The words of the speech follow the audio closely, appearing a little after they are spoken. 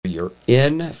you're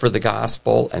in for the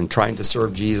gospel and trying to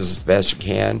serve Jesus as best you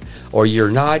can, or you're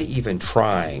not even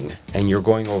trying and you're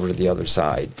going over to the other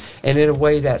side. And in a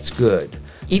way, that's good.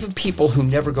 Even people who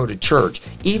never go to church,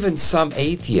 even some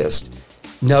atheists,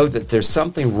 know that there's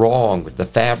something wrong with the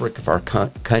fabric of our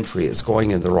country. It's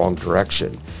going in the wrong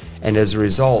direction. And as a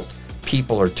result,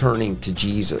 people are turning to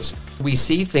Jesus. We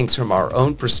see things from our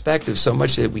own perspective so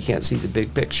much that we can't see the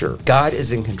big picture. God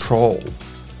is in control.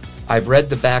 I've read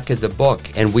the back of the book,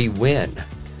 and we win.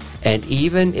 And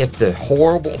even if the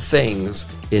horrible things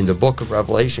in the book of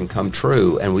Revelation come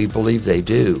true, and we believe they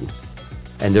do,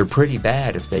 and they're pretty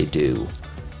bad if they do,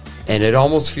 and it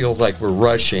almost feels like we're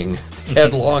rushing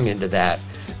headlong into that,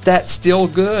 that's still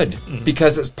good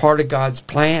because it's part of God's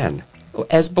plan.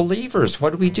 As believers,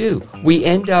 what do? We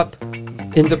end up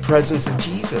in the presence of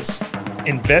Jesus.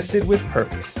 Invested with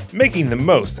purpose, making the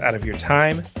most out of your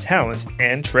time, talent,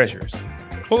 and treasures.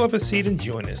 Pull up a seat and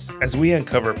join us as we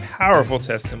uncover powerful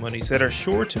testimonies that are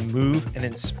sure to move and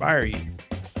inspire you.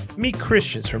 Meet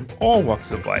Christians from all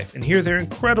walks of life and hear their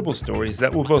incredible stories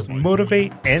that will both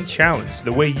motivate and challenge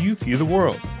the way you view the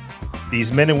world.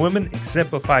 These men and women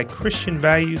exemplify Christian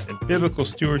values and biblical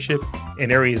stewardship in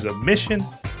areas of mission,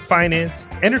 finance,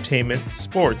 entertainment,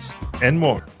 sports, and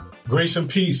more. Grace and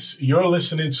peace. You're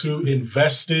listening to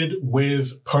Invested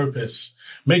with Purpose,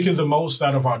 making the most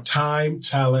out of our time,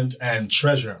 talent, and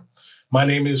treasure. My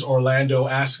name is Orlando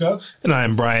Aska. And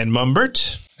I'm Brian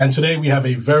Mumbert. And today we have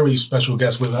a very special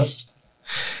guest with us.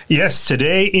 Yes,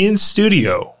 today in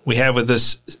studio, we have with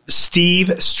us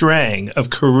Steve Strang of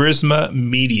Charisma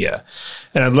Media.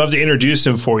 And I'd love to introduce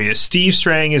him for you. Steve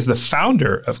Strang is the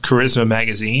founder of Charisma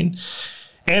Magazine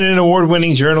and an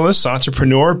award-winning journalist,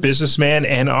 entrepreneur, businessman,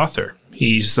 and author.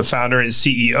 He's the founder and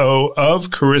CEO of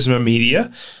Charisma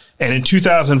Media, and in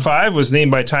 2005 was named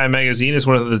by Time Magazine as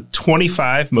one of the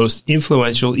 25 most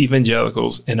influential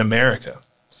evangelicals in America.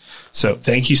 So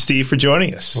thank you, Steve, for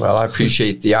joining us. Well, I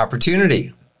appreciate the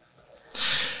opportunity.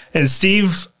 And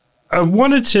Steve, I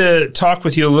wanted to talk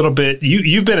with you a little bit.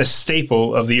 You've been a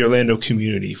staple of the Orlando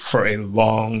community for a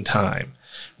long time.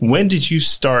 When did you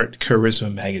start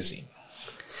Charisma Magazine?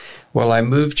 Well, I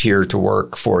moved here to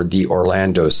work for the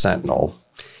Orlando Sentinel.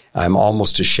 I'm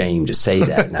almost ashamed to say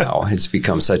that now. It's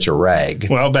become such a rag.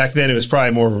 Well, back then it was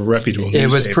probably more of a reputable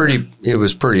newspaper. It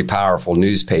was pretty powerful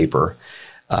newspaper.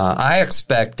 I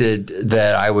expected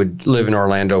that I would live in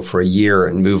Orlando for a year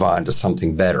and move on to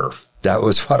something better. That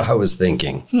was what I was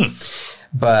thinking.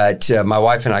 But my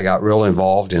wife and I got real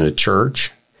involved in a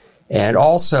church. And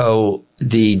also,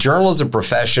 the journalism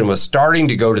profession was starting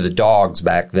to go to the dogs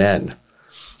back then.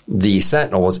 The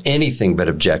Sentinel was anything but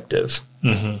objective.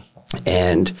 Mm-hmm.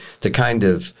 And the kind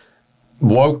of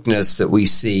wokeness that we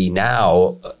see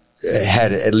now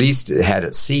had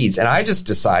its seeds. And I just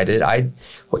decided,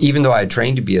 even though I had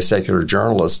trained to be a secular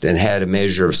journalist and had a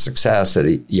measure of success at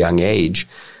a young age,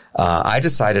 I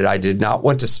decided I did not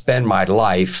want to spend my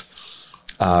life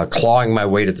clawing my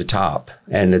way to the top.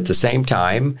 And at the same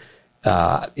time,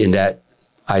 in that,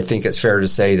 I think it's fair to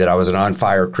say that I was an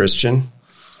on-fire Christian.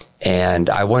 And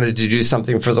I wanted to do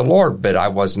something for the Lord, but I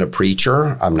wasn't a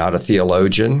preacher. I'm not a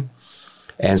theologian.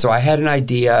 And so I had an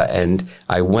idea, and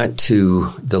I went to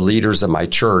the leaders of my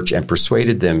church and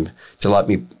persuaded them to let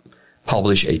me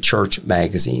publish a church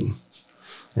magazine.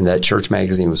 And that church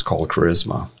magazine was called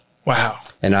Charisma. Wow.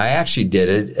 And I actually did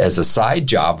it as a side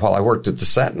job while I worked at the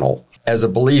Sentinel. As a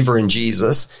believer in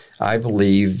Jesus, I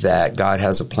believe that God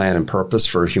has a plan and purpose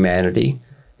for humanity.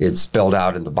 It's spelled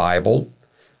out in the Bible.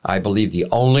 I believe the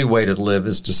only way to live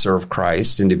is to serve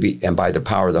Christ and by the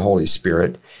power of the Holy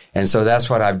Spirit. And so that's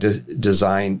what I've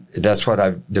designed. That's what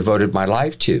I've devoted my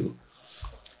life to.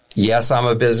 Yes, I'm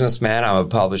a businessman. I'm a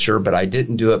publisher, but I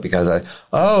didn't do it because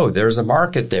there's a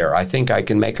market there. I think I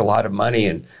can make a lot of money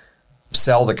and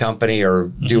sell the company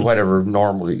or do whatever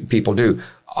normally people do.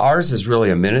 Ours is really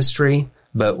a ministry,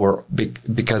 but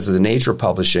because of the nature of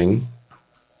publishing,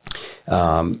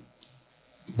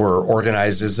 we're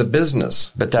organized as a business,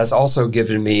 but that's also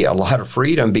given me a lot of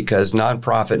freedom because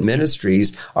nonprofit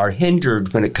ministries are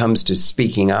hindered when it comes to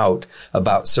speaking out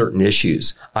about certain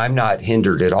issues. I'm not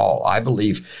hindered at all. I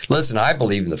believe in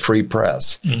the free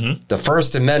press, the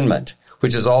First Amendment,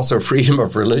 which is also freedom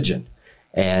of religion.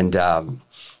 And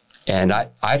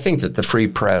I think that the free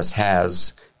press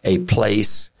has a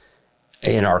place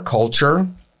in our culture.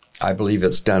 I believe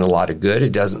it's done a lot of good.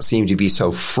 It doesn't seem to be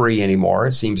so free anymore.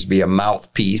 It seems to be a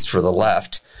mouthpiece for the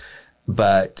left.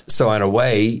 But so in a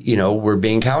way, we're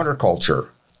being counterculture.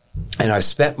 And I've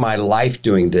spent my life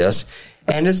doing this,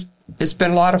 and it's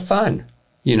been a lot of fun.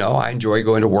 I enjoy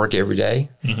going to work every day,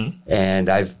 and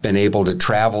I've been able to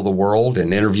travel the world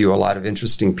and interview a lot of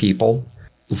interesting people.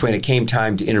 when it came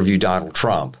time to interview Donald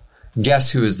Trump,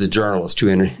 guess who was the journalist who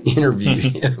interviewed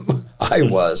him? I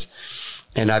was.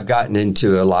 And I've gotten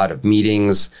into a lot of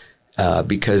meetings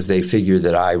because they figure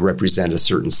that I represent a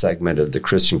certain segment of the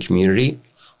Christian community.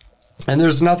 And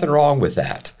there's nothing wrong with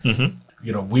that. Mm-hmm.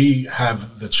 You know, we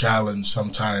have the challenge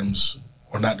sometimes,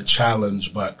 or not the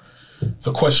challenge, but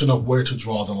the question of where to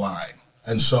draw the line.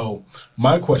 And so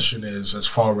my question is, as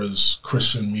far as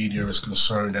Christian media is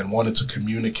concerned and wanted to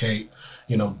communicate,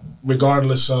 you know,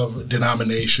 regardless of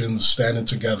denominations, standing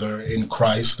together in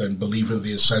Christ and believing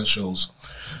the essentials,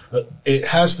 it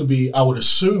has to be, I would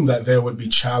assume that there would be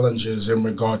challenges in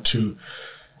regard to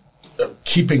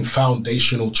keeping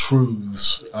foundational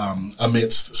truths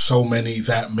amidst so many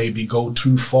that maybe go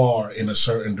too far in a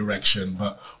certain direction,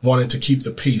 but wanting to keep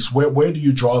the peace. Where do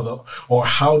you draw or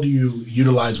how do you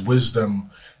utilize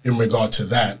wisdom in regard to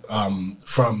that?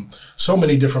 From so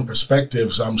many different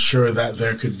perspectives, I'm sure that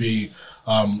there could be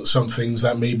some things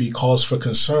that may be cause for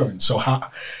concern. So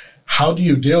how do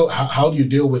you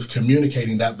deal with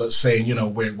communicating that, but saying, you know,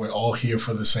 we're all here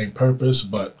for the same purpose,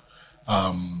 but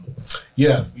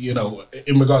you know,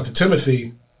 in regard to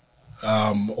Timothy,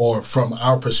 or from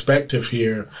our perspective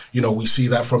here, you know, we see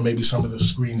that from maybe some of the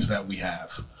screens that we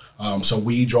have. So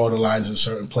we draw the lines in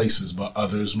certain places, but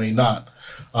others may not.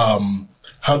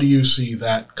 How do you see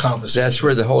that conversation? That's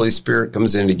where the Holy Spirit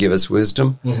comes in to give us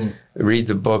wisdom. Mm-hmm. Read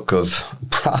the book of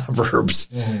Proverbs.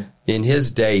 Mm-hmm. In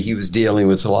his day, he was dealing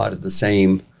with a lot of the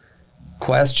same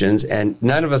questions, and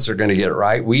none of us are going to get it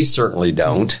right. We certainly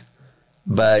don't.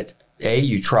 Mm-hmm. But A,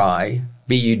 you try.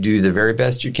 B, you do the very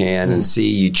best you can. Mm-hmm. And C,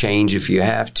 you change if you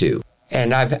have to.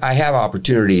 And I have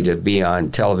opportunity to be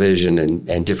on television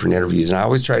and different interviews, and I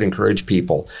always try to encourage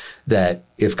people that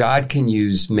if God can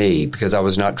use me, because I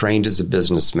was not trained as a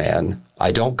businessman,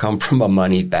 I don't come from a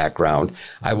money background,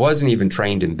 I wasn't even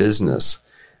trained in business,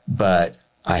 but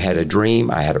I had a dream,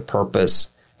 I had a purpose,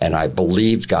 and I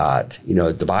believed God. You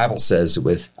know, the Bible says that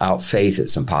without faith,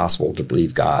 it's impossible to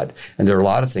believe God. And there are a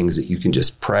lot of things that you can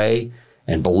just pray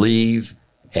and believe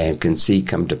and can see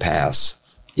come to pass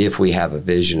if we have a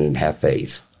vision and have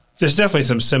faith. There's definitely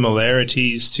some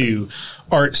similarities to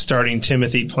Art starting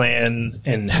Timothy Plan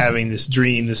and having this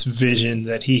dream, this vision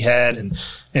that he had, and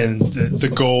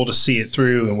the goal to see it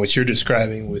through, and what you're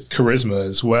describing with Charisma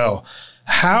as well.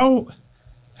 How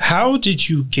did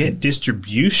you get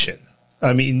distribution?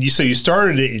 I mean, so you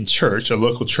started it in church, a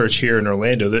local church here in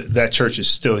Orlando. That church is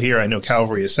still here. I know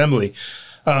Calvary Assembly.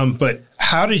 But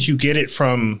how did you get it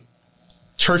from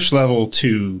church level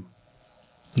to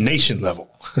nation level?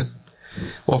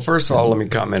 Well, first of all, let me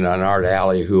comment on Art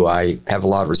Alley, who I have a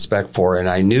lot of respect for, and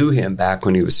I knew him back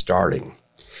when he was starting.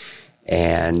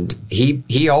 And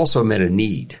he also met a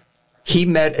need. He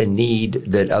met a need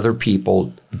that other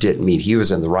people didn't meet. He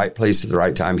was in the right place at the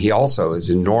right time. He also is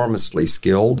enormously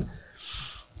skilled.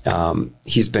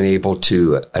 He's been able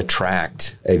to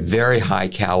attract a very high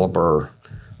caliber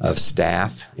of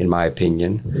staff, in my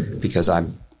opinion, because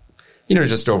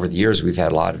just over the years, we've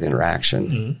had a lot of interaction.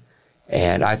 Mm-hmm.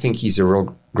 And I think he's a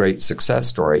real great success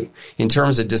story. In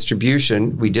terms of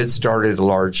distribution, we did start at a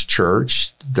large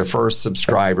church. The first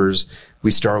subscribers, we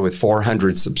started with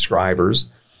 400 subscribers.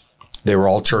 They were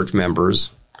all church members.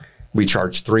 We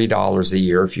charged $3 a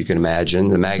year, if you can imagine.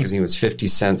 The magazine was 50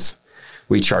 cents.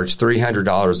 We charged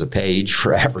 $300 a page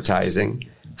for advertising.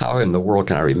 How in the world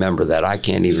can I remember that? I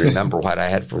can't even remember what I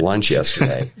had for lunch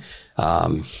yesterday.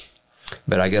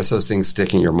 But I guess those things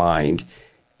stick in your mind.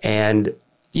 And,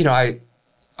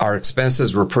 our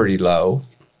expenses were pretty low.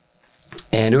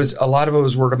 And a lot of it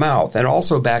was word of mouth. And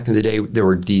also back in the day, there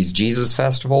were these Jesus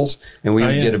festivals, and we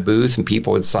would get a booth and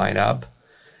people would sign up.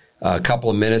 A couple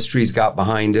of ministries got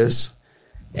behind us,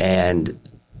 and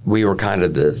we were kind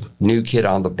of the new kid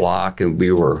on the block, and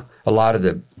we were a lot of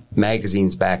the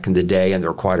magazines back in the day, and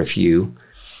there were quite a few,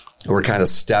 were kind of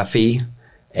stuffy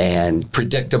and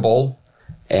predictable.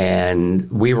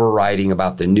 And we were writing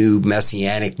about the new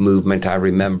messianic movement, I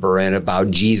remember, and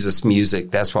about Jesus music.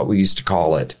 That's what we used to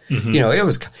call it. Mm-hmm. It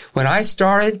was, when I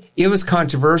started, it was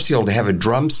controversial to have a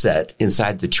drum set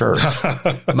inside the church.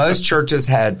 Most churches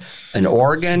had an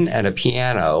organ and a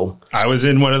piano. I was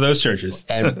in one of those churches.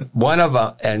 and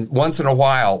once in a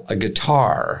while, a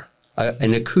guitar,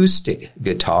 an acoustic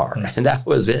guitar. Mm-hmm. And that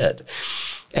was it.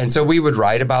 And so we would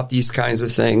write about these kinds of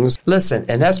things. Listen,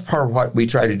 and that's part of what we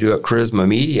try to do at Charisma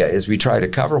Media is we try to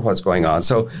cover what's going on.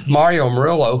 So Mario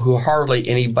Murillo, who hardly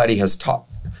anybody has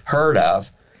heard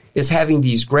of, is having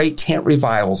these great tent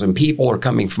revivals, and people are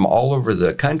coming from all over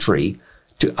the country.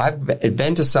 I've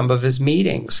been to some of his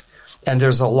meetings, and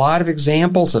there's a lot of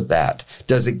examples of that.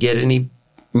 Does it get any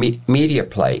media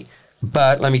play?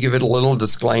 But let me give it a little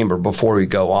disclaimer before we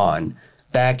go on.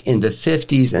 Back in the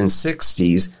 50s and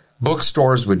 60s,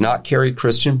 bookstores would not carry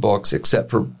Christian books except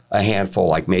for a handful,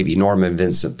 like maybe Norman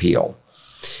Vincent Peale.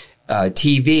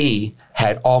 TV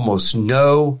had almost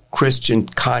no Christian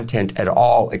content at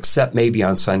all, except maybe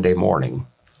on Sunday morning.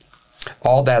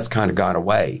 All that's kind of gone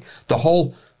away. The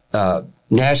whole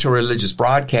national religious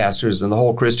broadcasters and the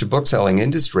whole Christian book-selling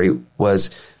industry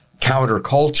was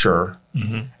counterculture,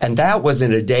 and that was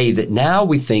in a day that now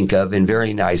we think of in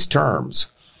very nice terms.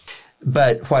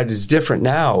 But what is different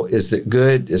now is that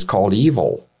good is called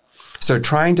evil. So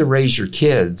trying to raise your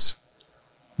kids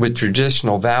with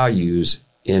traditional values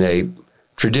in a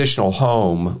traditional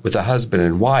home with a husband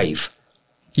and wife,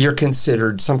 you're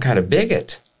considered some kind of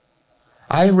bigot.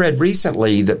 I read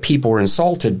recently that people were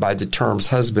insulted by the terms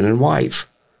husband and wife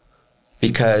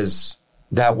because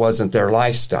that wasn't their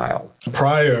lifestyle.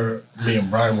 Prior, me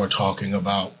and Brian were talking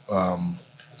about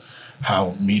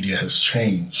how media has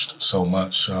changed so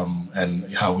much,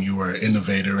 and how you were an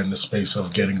innovator in the space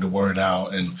of getting the word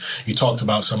out. And you talked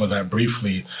about some of that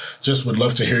briefly. Just would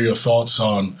love to hear your thoughts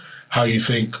on how you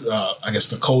think, I guess,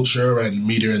 the culture and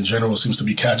media in general seems to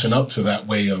be catching up to that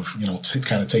way of,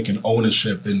 kind of taking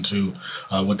ownership into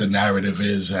what the narrative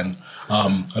is. And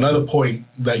another point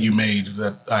that you made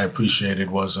that I appreciated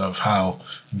was of how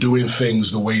doing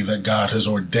things the way that God has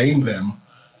ordained them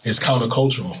is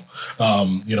countercultural.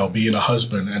 Being a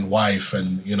husband and wife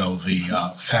and,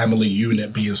 the family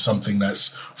unit being something that's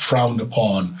frowned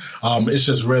upon. It's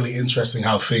just really interesting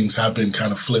how things have been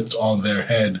kind of flipped on their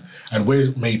head, and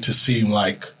we're made to seem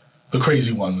like the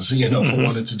crazy ones, for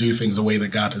wanting to do things the way that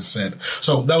God has said.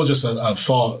 So that was just a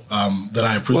thought that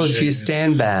I appreciate. Well, if you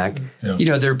stand back,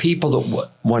 there are people that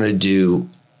want to do,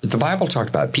 the Bible talked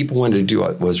about, people wanted to do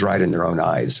what was right in their own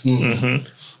eyes. Mm-hmm.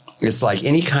 It's like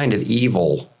any kind of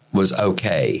evil is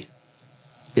okay.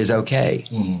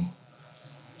 Mm-hmm.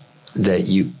 That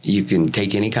you can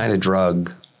take any kind of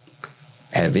drug,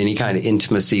 have any kind of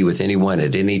intimacy with anyone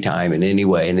at any time, in any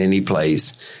way, in any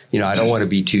place. I don't want to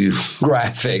be too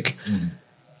graphic. Mm-hmm.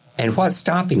 And what's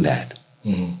stopping that?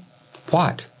 Mm-hmm.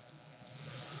 What?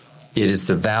 It is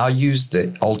the values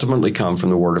that ultimately come from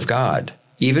the Word of God.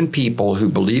 Even people who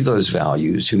believe those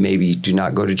values, who maybe do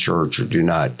not go to church or do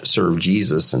not serve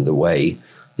Jesus in the way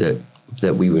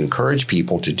that we would encourage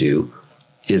people to do,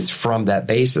 is from that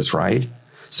basis, right?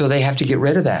 So they have to get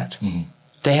rid of that. Mm-hmm.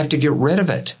 They have to get rid of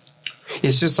it.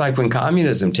 It's just like when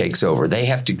communism takes over. They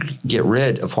have to get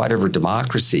rid of whatever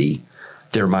democracy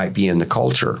there might be in the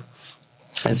culture.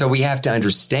 And so we have to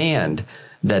understand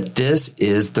that this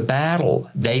is the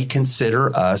battle. They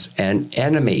consider us an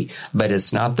enemy, but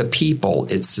it's not the people,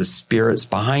 it's the spirits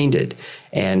behind it.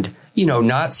 And,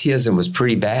 Nazism was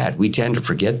pretty bad. We tend to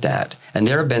forget that. And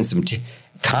there have been some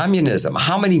communism.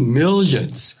 How many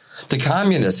millions? The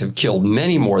communists have killed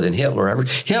many more than Hitler ever.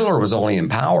 Hitler was only in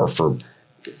power for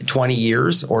 20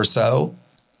 years or so.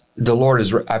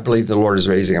 I believe the Lord is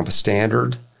raising up a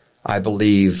standard. I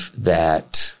believe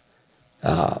that,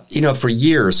 for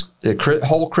years, the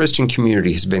whole Christian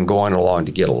community has been going along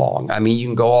to get along. I mean, you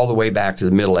can go all the way back to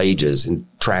the Middle Ages and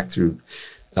track through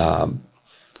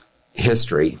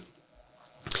history.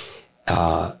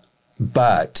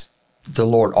 But the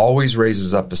Lord always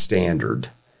raises up a standard.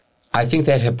 I think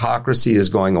that hypocrisy is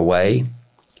going away.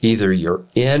 Either you're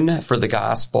in for the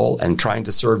gospel and trying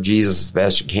to serve Jesus as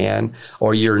best you can,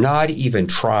 or you're not even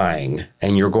trying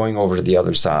and you're going over to the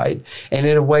other side. And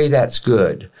in a way, that's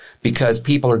good, because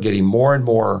people are getting more and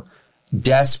more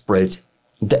desperate.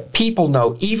 That people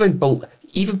know, even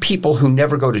people who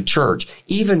never go to church,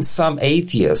 even some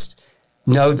atheists,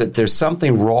 know that there's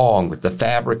something wrong with the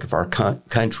fabric of our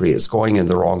country. It's going in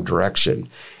the wrong direction.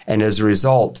 And as a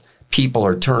result, people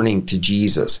are turning to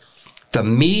Jesus. The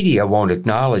media won't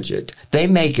acknowledge it. They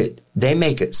make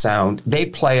it sound, they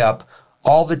play up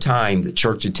all the time that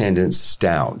church attendance is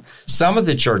down. Some of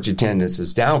the church attendance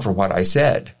is down for what I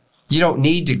said. You don't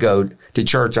need to go to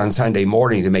church on Sunday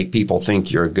morning to make people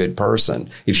think you're a good person.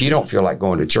 If you don't feel like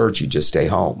going to church, you just stay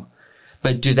home.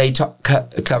 But do they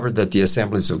cover that the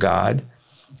Assemblies of God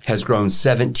has grown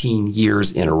 17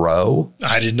 years in a row?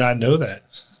 I did not know that.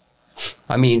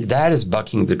 I mean, that is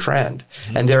bucking the trend.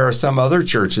 Mm-hmm. And there are some other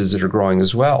churches that are growing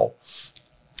as well.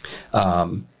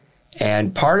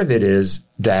 And part of it is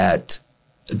that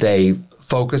they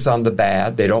focus on the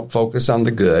bad. They don't focus on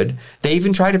the good. They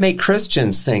even try to make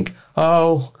Christians think,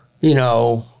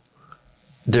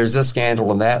 there's a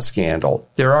scandal and that scandal.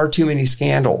 There are too many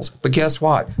scandals. But guess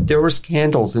what? There were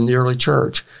scandals in the early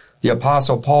church. The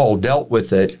Apostle Paul dealt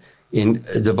with it in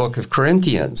the book of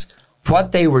Corinthians.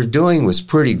 What they were doing was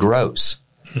pretty gross.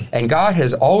 And God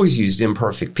has always used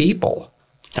imperfect people.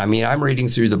 I mean, I'm reading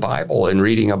through the Bible and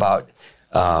reading about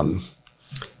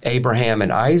Abraham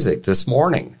and Isaac this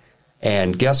morning.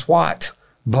 And guess what?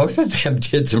 Both of them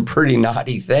did some pretty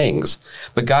naughty things.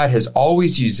 But God has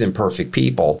always used imperfect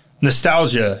people.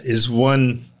 Nostalgia is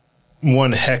one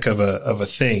heck of a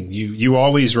thing. You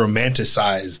always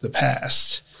romanticize the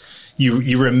past.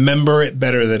 You remember it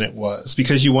better than it was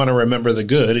because you want to remember the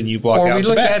good and you block out the bad. Or we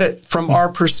look at it from our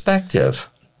perspective.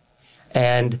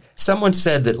 And someone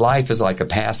said that life is like a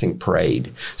passing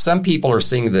parade. Some people are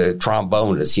seeing the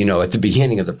trombonist, at the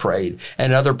beginning of the parade,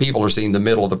 and other people are seeing the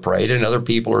middle of the parade, and other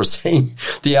people are seeing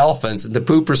the elephants and the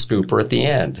pooper scooper at the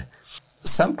end.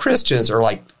 Some Christians are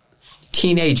like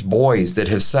teenage boys that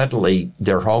have suddenly,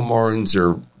 their hormones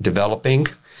are developing,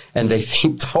 and they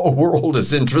think the whole world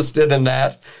is interested in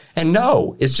that. And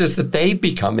no, it's just that they've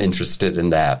become interested in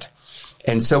that.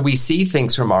 And so we see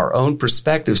things from our own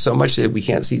perspective so much that we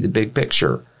can't see the big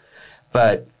picture.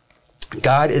 But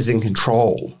God is in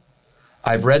control.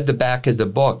 I've read the back of the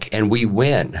book, and we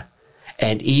win.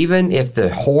 And even if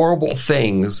the horrible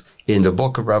things in the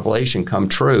book of Revelation come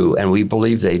true, and we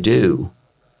believe they do,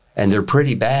 and they're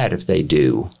pretty bad if they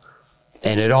do,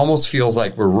 and it almost feels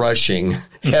like we're rushing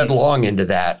headlong into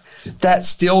that, that's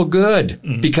still good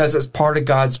because it's part of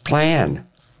God's plan.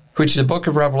 Which the book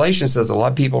of Revelation says a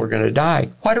lot of people are going to die.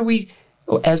 Why do we,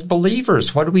 as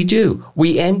believers, what do?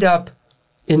 We end up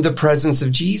in the presence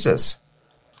of Jesus.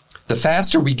 The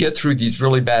faster we get through these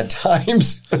really bad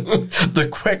times, the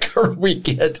quicker we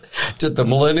get to the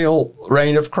millennial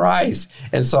reign of Christ.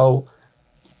 And so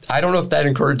I don't know if that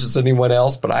encourages anyone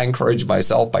else, but I encourage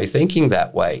myself by thinking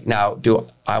that way. Now, do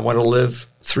I want to live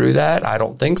through that? I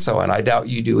don't think so, and I doubt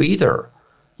you do either.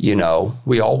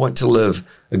 We all want to live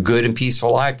a good and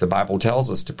peaceful life. The Bible tells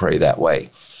us to pray that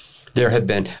way.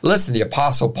 The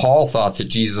Apostle Paul thought that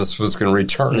Jesus was going to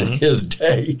return in his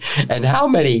day. And how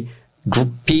many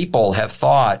people have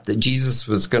thought that Jesus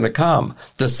was going to come?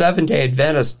 The Seventh-day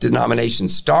Adventist denomination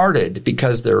started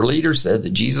because their leader said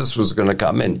that Jesus was going to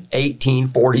come in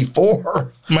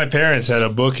 1844. My parents had a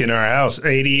book in our house,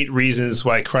 88 Reasons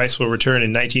Why Christ Will Return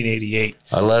in 1988.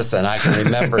 Listen, I can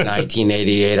remember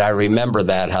 1988. I remember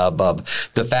that hubbub.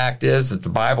 The fact is that the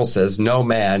Bible says no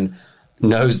man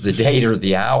knows the date or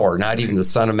the hour, not even the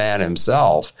Son of Man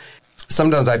himself.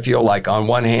 Sometimes I feel like on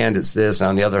one hand it's this and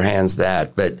on the other hand's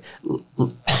that, but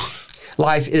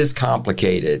life is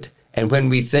complicated. And when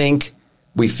we think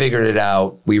we figured it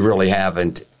out, we really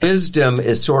haven't. Wisdom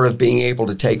is sort of being able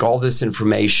to take all this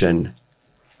information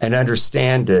and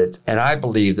understand it. And I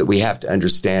believe that we have to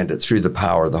understand it through the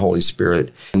power of the Holy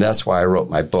Spirit. And that's why I wrote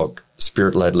my book,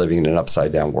 Spirit-Led Living in an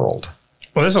Upside Down World.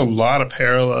 Well, there's a lot of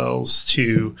parallels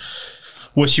to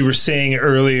what you were saying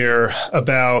earlier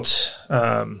about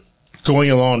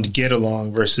going along to get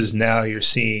along versus now you're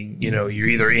seeing, you're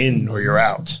either in or you're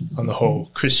out on the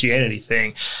whole Christianity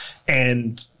thing.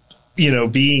 And,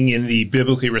 being in the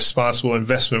biblically responsible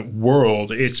investment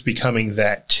world, it's becoming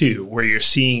that too, where you're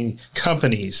seeing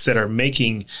companies that are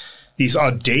making these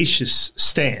audacious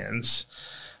stands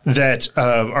that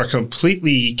are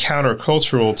completely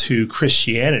countercultural to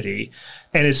Christianity.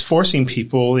 And it's forcing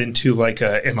people into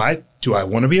do I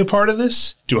want to be a part of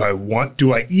this? Do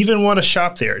I even want to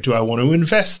shop there? Do I want to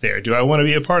invest there? Do I want to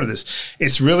be a part of this?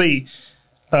 It's really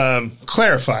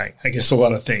clarifying, I guess, a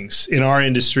lot of things in our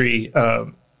industry,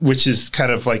 which is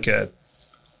kind of like a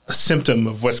symptom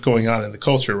of what's going on in the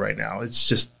culture right now. It's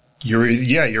just, you're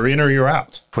in or you're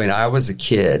out. When I was a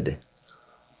kid,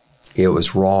 it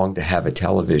was wrong to have a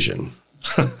television.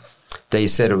 They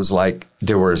said it was like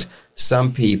there was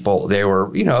some people, they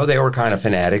were kind of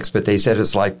fanatics, but they said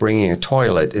it's like bringing a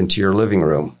toilet into your living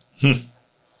room.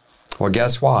 Well,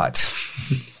 guess what?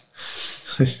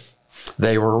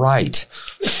 They were right.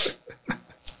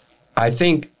 I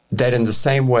think that in the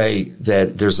same way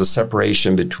that there's a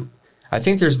separation between, I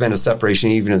think there's been a separation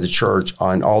even in the church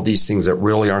on all these things that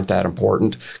really aren't that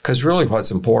important. Because really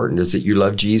what's important is that you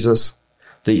love Jesus,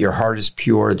 that your heart is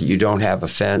pure, that you don't have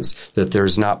offense, that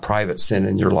there's not private sin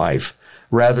in your life,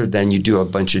 rather than you do a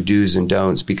bunch of do's and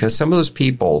don'ts. Because some of those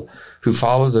people who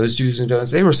follow those do's and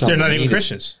don'ts, they're not even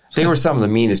Christians. They were some of the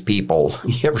meanest people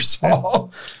you ever saw.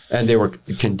 And they were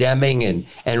condemning and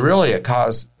really it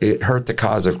hurt the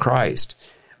cause of Christ.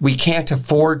 We can't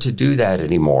afford to do that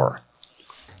anymore.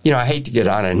 I hate to get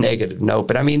on a negative note,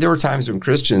 but there were times when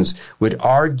Christians would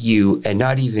argue and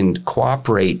not even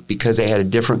cooperate because they had a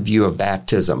different view of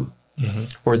baptism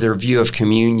or their view of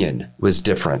communion was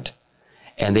different.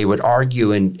 And they would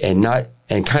argue and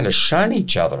kind of shun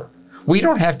each other. We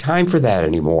don't have time for that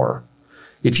anymore.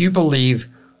 If you believe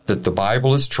that the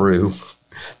Bible is true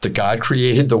that God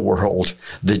created the world,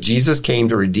 that Jesus came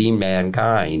to redeem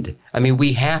mankind. I mean,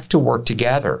 we have to work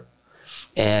together.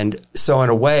 And so in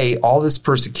a way, all this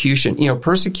persecution,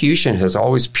 persecution has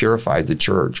always purified the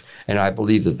church. And I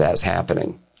believe that that's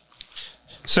happening.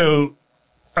 So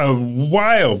a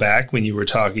while back when you were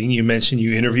talking, you mentioned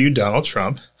you interviewed Donald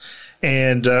Trump.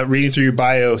 And reading through your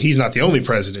bio, he's not the only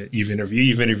president you've interviewed.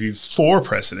 You've interviewed 4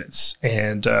 presidents.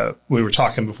 And we were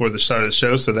talking before the start of the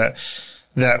show. So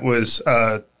that was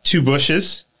 2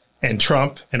 Bushes and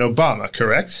Trump and Obama,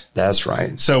 correct? That's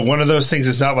right. So one of those things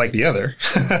is not like the other.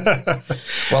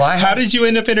 Well, how did you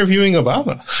end up interviewing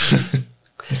Obama?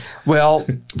 Well,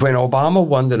 when Obama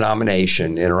won the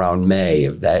nomination in around May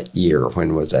of that year,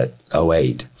 when was that,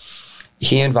 2008,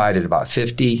 he invited about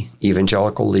 50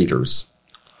 evangelical leaders.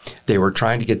 They were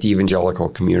trying to get the evangelical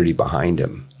community behind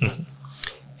him. Mm-hmm.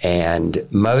 And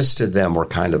most of them were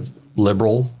kind of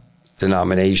liberal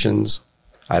denominations.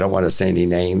 I don't want to say any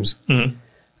names. Mm-hmm.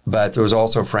 But there was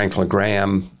also Franklin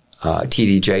Graham.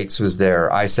 T.D. Jakes was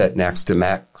there. I sat next to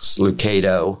Max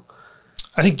Lucado.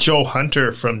 I think Joel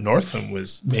Hunter from Northland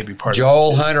was maybe part of it.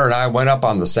 Joel Hunter and I went up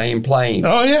on the same plane.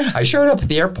 Oh, yeah. I showed up at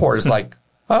the airport. It's like,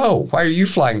 oh, why are you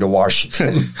flying to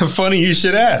Washington? Funny you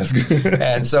should ask.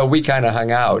 And so we kind of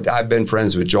hung out. I've been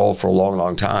friends with Joel for a long,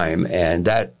 long time. And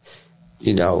that,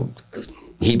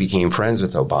 he became friends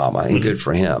with Obama, and good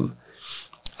for him.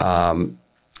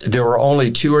 There were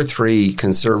only 2 or 3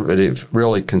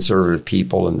 really conservative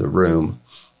people in the room.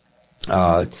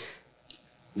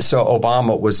 So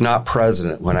Obama was not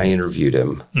president when I interviewed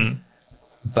him.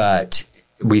 But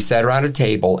we sat around a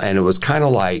table, and it was kind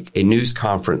of like a news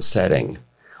conference setting.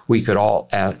 We could all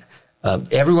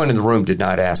everyone in the room did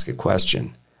not ask a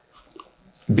question.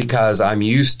 Because I'm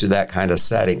used to that kind of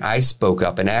setting, I spoke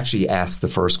up and actually asked the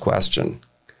first question.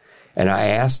 And I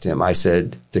asked him, I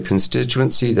said, the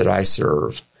constituency that I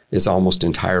serve is almost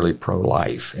entirely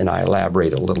pro-life. And I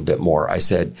elaborate a little bit more. I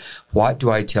said, what do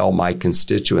I tell my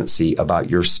constituency about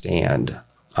your stand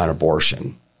on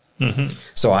abortion? Mm-hmm.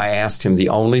 So I asked him the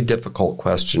only difficult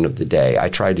question of the day. I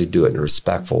tried to do it in a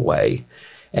respectful way.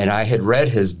 And I had read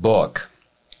his book,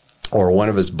 or one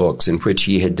of his books, in which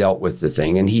he had dealt with the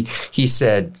thing. And he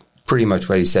said pretty much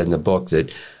what he said in the book,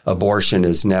 that abortion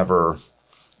is never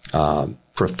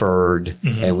preferred,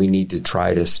 and we need to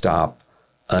try to stop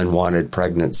unwanted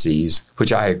pregnancies,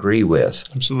 which I agree with.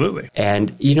 Absolutely.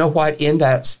 And you know what? In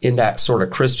that sort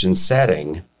of Christian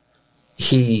setting,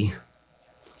 he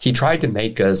tried to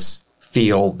make us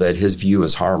feel that his view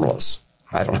is harmless.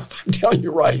 I don't know if I'm telling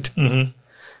you right. Mm-hmm.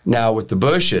 Now, with the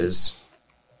Bushes,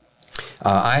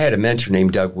 I had a mentor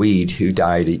named Doug Weed who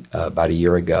died about a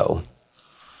year ago.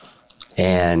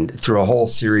 And through a whole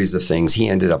series of things, he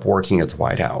ended up working at the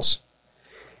White House.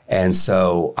 And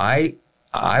so I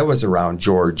was around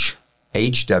George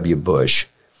H.W. Bush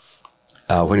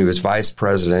when he was vice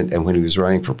president and when he was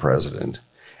running for president.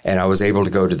 And I was able to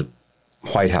go to the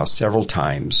White House several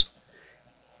times.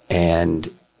 And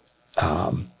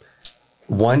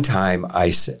one time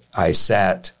I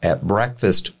sat at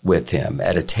breakfast with him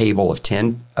at a table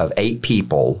of 8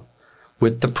 people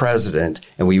with the president,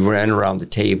 and we ran around the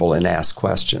table and asked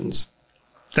questions.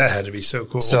 That had to be so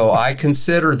cool. So I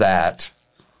consider that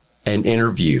an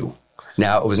interview.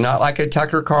 Now, it was not like a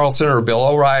Tucker Carlson or Bill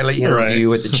O'Reilly interview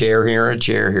with a chair here and a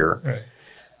chair here.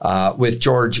 Right. With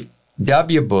George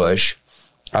W. Bush,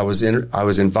 I was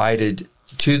invited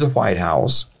to the White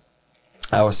House.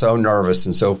 I was so nervous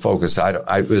and so focused.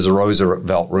 It was a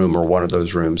Roosevelt room or one of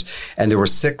those rooms. And there were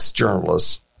 6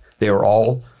 journalists. They were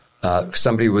all,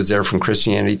 somebody was there from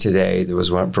Christianity Today. There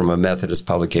was one from a Methodist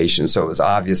publication. So it was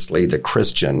obviously the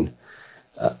Christian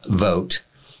vote.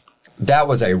 That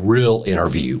was a real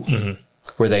interview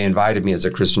where they invited me as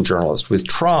a Christian journalist. With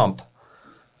Trump,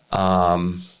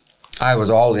 I was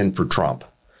all in for Trump.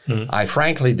 I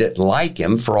frankly didn't like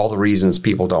him for all the reasons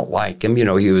people don't like him.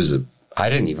 I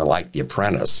didn't even like The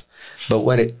Apprentice. But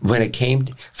when it came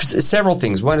to several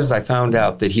things. One is I found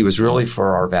out that he was really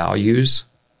for our values.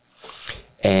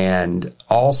 And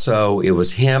also it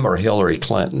was him or Hillary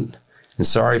Clinton. And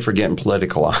sorry for getting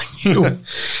political on you.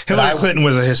 Hillary Clinton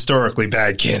was a historically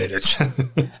bad candidate.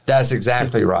 That's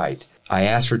exactly right. I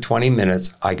asked for 20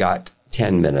 minutes. I got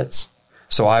 10 minutes.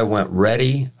 So I went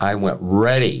ready.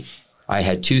 I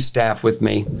had 2 staff with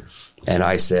me. And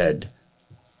I said,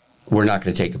 we're not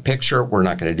going to take a picture. We're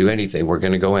not going to do anything. We're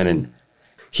going to go in. And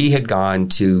he had gone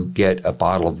to get a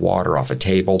bottle of water off a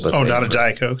table. Not a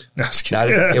Diet Coke? No, I was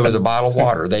kidding. It was a bottle of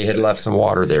water. They had left some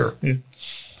water there. Yeah.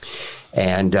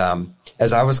 And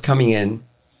as I was coming in,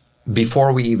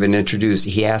 before we even introduced,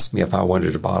 he asked me if I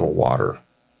wanted a bottle of water.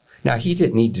 Now, he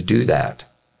didn't need to do that.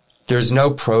 There's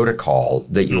no protocol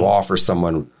that you offer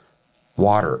someone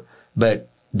water. But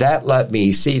that let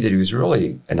me see that he was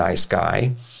really a nice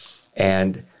guy.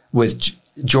 And with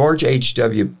George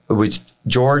W.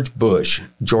 Bush,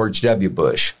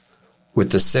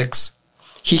 with the 6,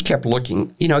 he kept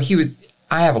looking,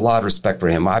 I have a lot of respect for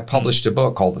him. I published a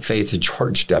book called The Faith of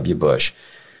George W. Bush.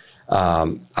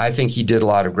 I think he did a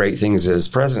lot of great things as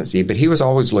presidency, but he was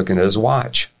always looking at his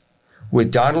watch.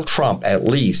 With Donald Trump, at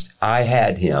least, I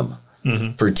had him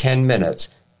for 10 minutes.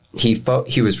 He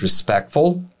was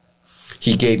respectful.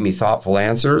 He gave me thoughtful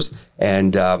answers.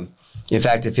 And in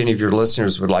fact, if any of your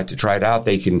listeners would like to try it out,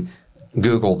 they can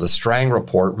Google the Strang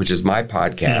Report, which is my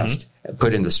podcast.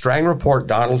 Put in the Strang Report,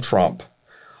 Donald Trump,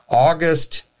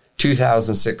 August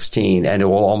 2016, and it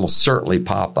will almost certainly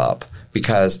pop up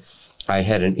because I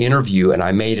had an interview and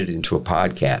I made it into a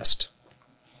podcast.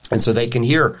 And so they can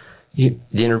hear the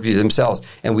interview themselves.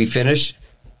 And we finished.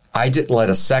 I didn't let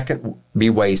a second be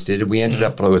wasted. We ended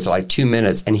up with like 2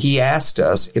 minutes, and he asked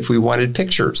us if we wanted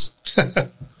pictures.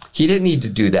 He didn't need to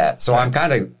do that. So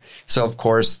of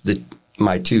course,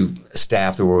 my 2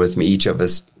 staff that were with me, each of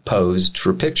us posed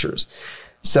for pictures.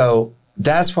 So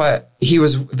that's why he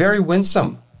was very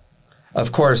winsome.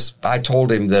 Of course, I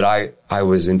told him that I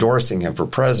was endorsing him for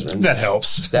president. That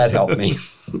helps. That helped me.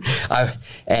 I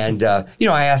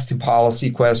asked him policy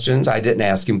questions. I didn't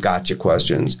ask him gotcha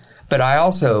questions. But I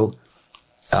also,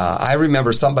 I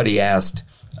remember somebody asked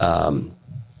Barack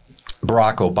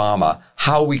Obama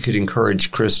how we could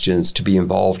encourage Christians to be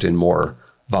involved in more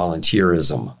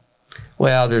volunteerism.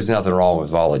 Well, there's nothing wrong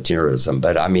with volunteerism,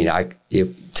 but I mean,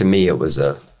 to me, it was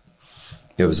a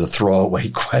throwaway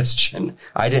question.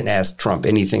 I didn't ask Trump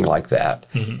anything like that.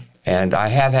 And I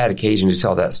have had occasion to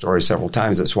tell that story several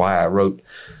times. That's why I wrote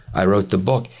the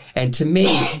book. And to me,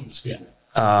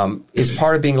 it's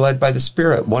part of being led by the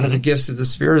Spirit. One of the gifts of the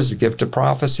Spirit is the gift of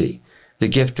prophecy, the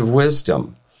gift of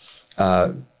wisdom,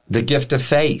 the gift of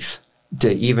faith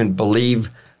to even believe.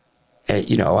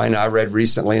 And I read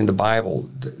recently in the Bible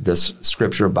this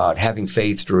scripture about having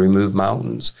faith to remove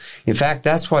mountains. In fact,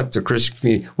 that's what the Christian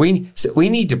community, we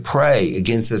need to pray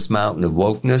against this mountain of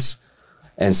wokeness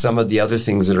and some of the other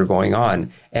things that are going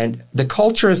on. And the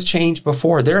culture has changed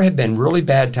before. There have been really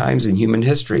bad times in human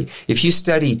history. If you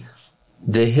study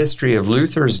the history of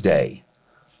Luther's day,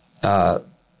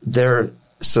 their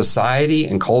society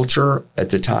and culture at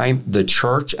the time, the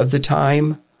church of the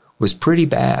time, was pretty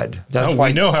bad.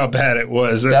 We know how bad it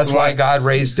was. That's why God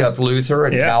raised up Luther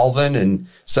and Calvin and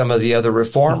some of the other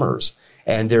reformers.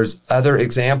 And there's other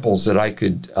examples that I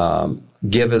could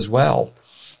give as well.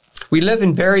 We live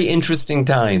in very interesting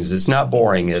times. It's not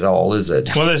boring at all, is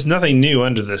it? Well, there's nothing new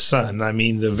under the sun. I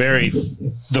mean,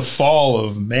 the fall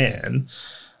of man,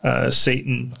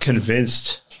 Satan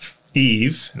convinced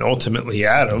Eve and ultimately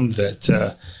Adam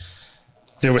that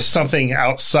there was something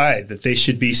outside that they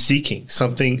should be seeking,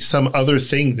 some other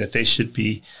thing that they should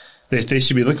be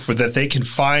looking for, that they can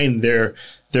find their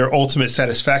ultimate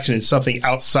satisfaction in something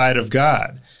outside of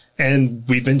God. And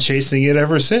we've been chasing it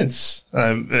ever since,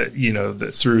 through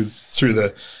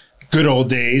the good old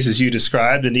days, as you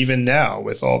described, and even now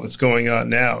with all that's going on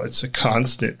now, it's a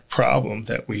constant problem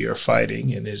that we are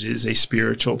fighting, and it is a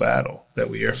spiritual battle that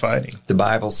we are fighting. The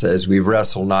Bible says we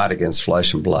wrestle not against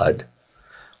flesh and blood.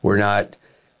 We're not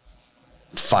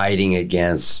fighting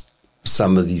against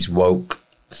some of these woke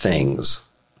things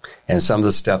and some of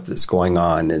the stuff that's going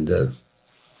on in the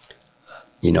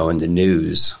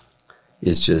news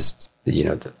is just,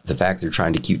 the fact they're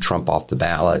trying to keep Trump off the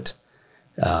ballot.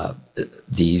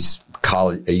 These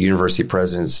university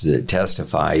presidents that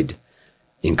testified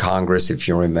in Congress, if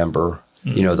you remember,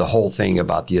 the whole thing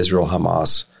about the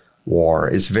Israel-Hamas war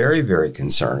is very, very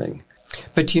concerning.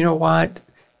 But you know what?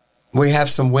 We have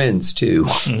some wins too.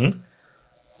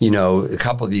 A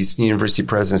couple of these university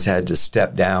presidents had to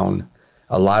step down.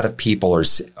 A lot of people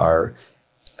are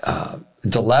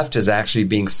the left is actually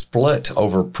being split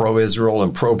over pro-Israel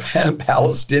and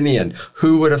pro-Palestinian.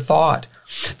 Who would have thought?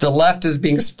 The left is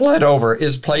being split over,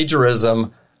 is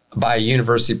plagiarism by a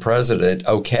university president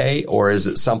okay, or is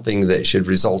it something that should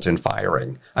result in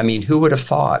firing? I mean, who would have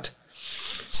thought?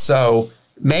 So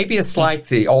maybe it's like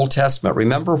the Old Testament.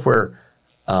 Remember where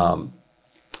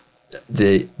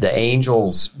the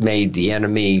angels made the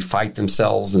enemy fight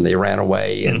themselves and they ran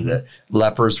away and the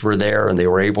lepers were there and they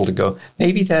were able to go.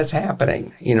 Maybe that's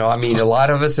happening. A lot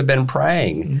of us have been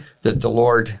praying that the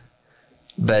Lord,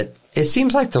 but it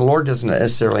seems like the Lord doesn't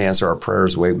necessarily answer our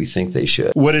prayers the way we think they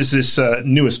should. What is this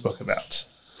newest book about?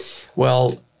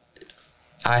 Well,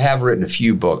 I have written a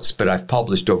few books, but I've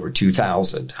published over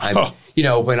 2,000.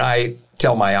 When I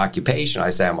tell my occupation, I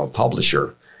say I'm a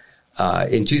publisher.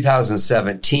 in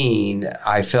 2017,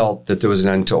 I felt that there was an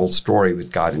untold story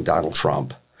with God and Donald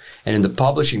Trump. And in the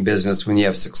publishing business, when you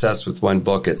have success with one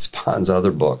book, it spawns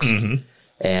other books. Mm-hmm.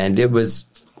 And it was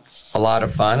a lot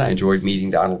of fun. I enjoyed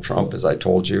meeting Donald Trump, as I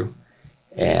told you.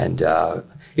 And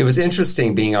it was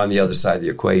interesting being on the other side of the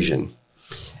equation.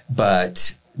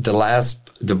 But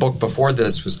the book before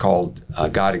this was called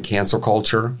God and Cancel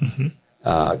Culture.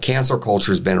 Mm-hmm. Cancel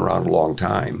culture has been around a long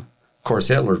time. Of course,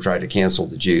 Hitler tried to cancel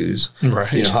the Jews.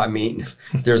 Right. You know, I mean,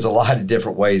 there's a lot of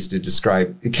different ways to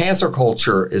describe. Cancel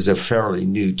culture is a fairly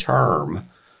new term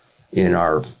in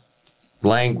our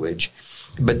language.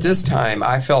 But this time,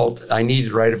 I felt I needed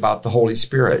to write about the Holy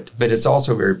Spirit. But it's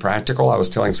also very practical. I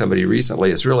was telling somebody recently,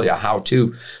 it's really a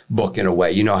how-to book in a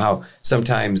way. You know how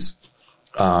sometimes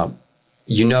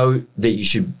you know that you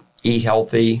should eat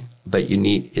healthy, but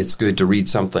it's good to read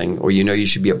something. Or you know you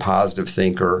should be a positive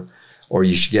thinker, or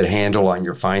you should get a handle on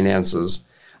your finances.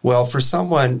 Well, for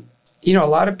someone, you know, a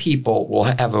lot of people will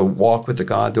have a walk with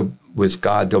God.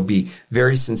 They'll be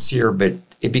very sincere, but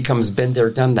it becomes been there,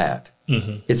 done that.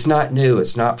 Mm-hmm. It's not new.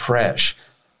 It's not fresh.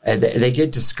 And they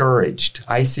get discouraged.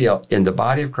 I see in the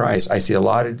body of Christ, I see a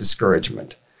lot of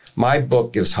discouragement. My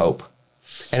book gives hope.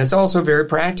 And it's also very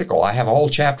practical. I have a whole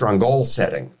chapter on goal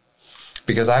setting,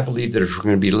 because I believe that if we're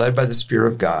going to be led by the Spirit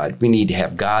of God, we need to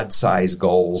have God-sized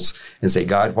goals and say,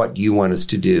 God, what do you want us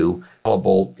to do?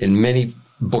 Available in many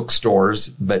bookstores,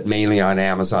 but mainly on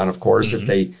Amazon, of course. Mm-hmm. If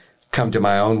they come to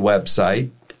my own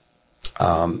website,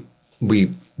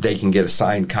 they can get a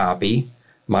signed copy.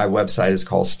 My website is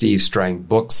called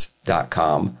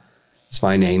SteveStrangBooks.com. It's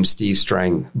my name, Steve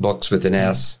Strang, books with an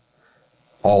S,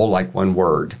 all like one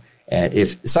word. And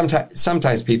if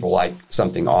sometimes people like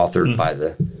something authored by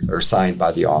or signed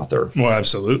by the author. Well,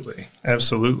 absolutely.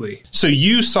 Absolutely. So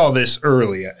you saw this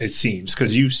early, it seems,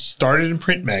 because you started in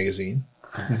print magazine.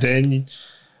 Then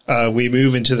we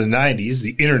move into the 90s.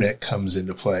 The internet comes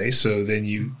into play. So then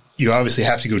you obviously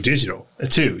have to go digital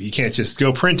too. You can't just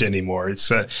go print anymore.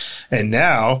 It's and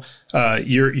now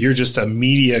you're just a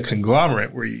media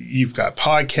conglomerate where you've got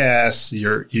podcasts.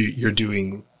 You're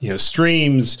doing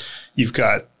streams. You've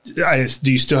got.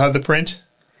 Do you still have the print?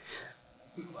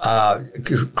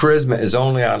 Charisma is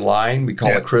only online. We call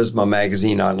it Charisma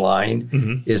Magazine Online.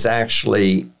 Mm-hmm. Is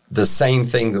actually the same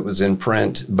thing that was in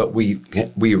print, but we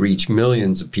reach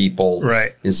millions of people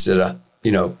instead of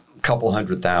a couple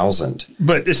 100,000.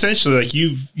 But essentially, like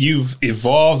you've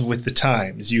evolved with the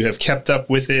times. You have kept up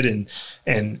with it and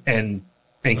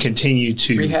continue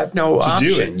to. We have no option.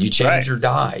 Do it. You change or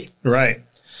die. Right.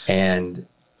 And.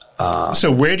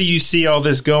 So where do you see all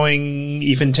this going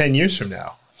even 10 years from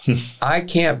now? I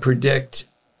can't predict,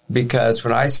 because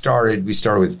when I started, we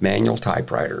started with manual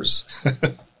typewriters.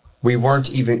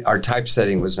 Our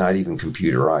typesetting was not even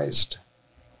computerized,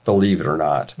 believe it or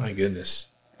not. My goodness.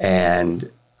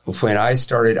 And when I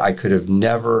started, I could have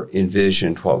never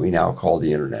envisioned what we now call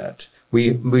the internet.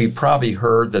 We probably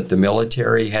heard that the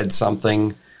military had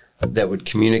something that would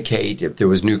communicate if there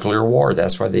was nuclear war.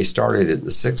 That's why they started in the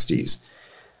 60s.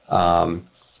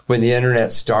 When the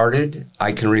internet started,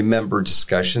 I can remember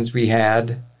discussions we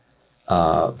had.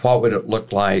 What would it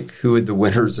look like? Who would the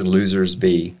winners and losers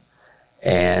be?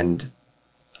 And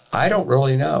I don't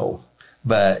really know,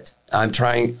 but I'm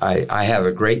trying. I have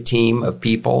a great team of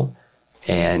people,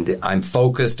 and I'm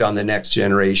focused on the next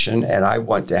generation, and I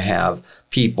want to have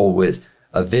people with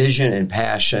a vision and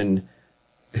passion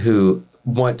who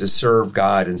want to serve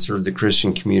God and serve the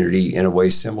Christian community in a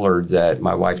way similar that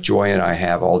my wife Joy and I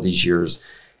have all these years.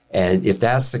 And if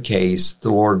that's the case, the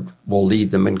Lord will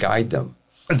lead them and guide them.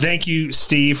 Thank you,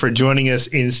 Steve, for joining us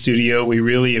in studio. We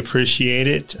really appreciate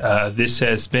it. This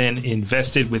has been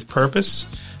Invested with Purpose,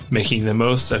 making the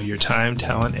most of your time,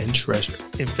 talent, and treasure.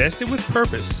 Invested with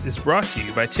Purpose is brought to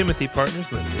you by Timothy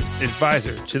Partners Limited,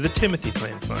 advisor to the Timothy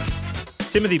Plan Funds.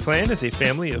 Timothy Plan is a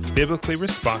family of biblically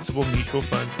responsible mutual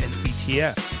funds and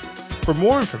ETFs. For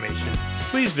more information,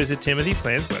 please visit Timothy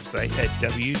Plan's website at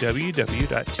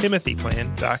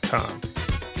www.timothyplan.com.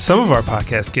 Some of our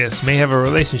podcast guests may have a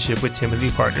relationship with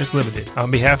Timothy Partners Limited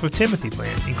on behalf of Timothy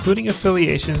Plan, including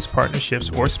affiliations, partnerships,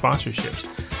 or sponsorships.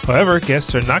 However,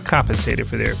 guests are not compensated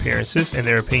for their appearances, and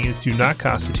their opinions do not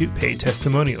constitute paid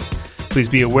testimonials. Please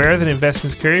be aware that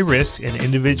investments carry risks and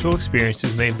individual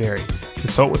experiences may vary.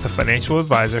 Consult with a financial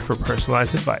advisor for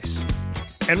personalized advice.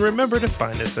 And remember to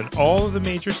find us on all of the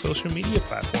major social media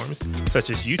platforms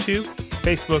such as YouTube,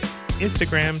 Facebook,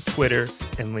 Instagram, Twitter,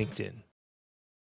 and LinkedIn.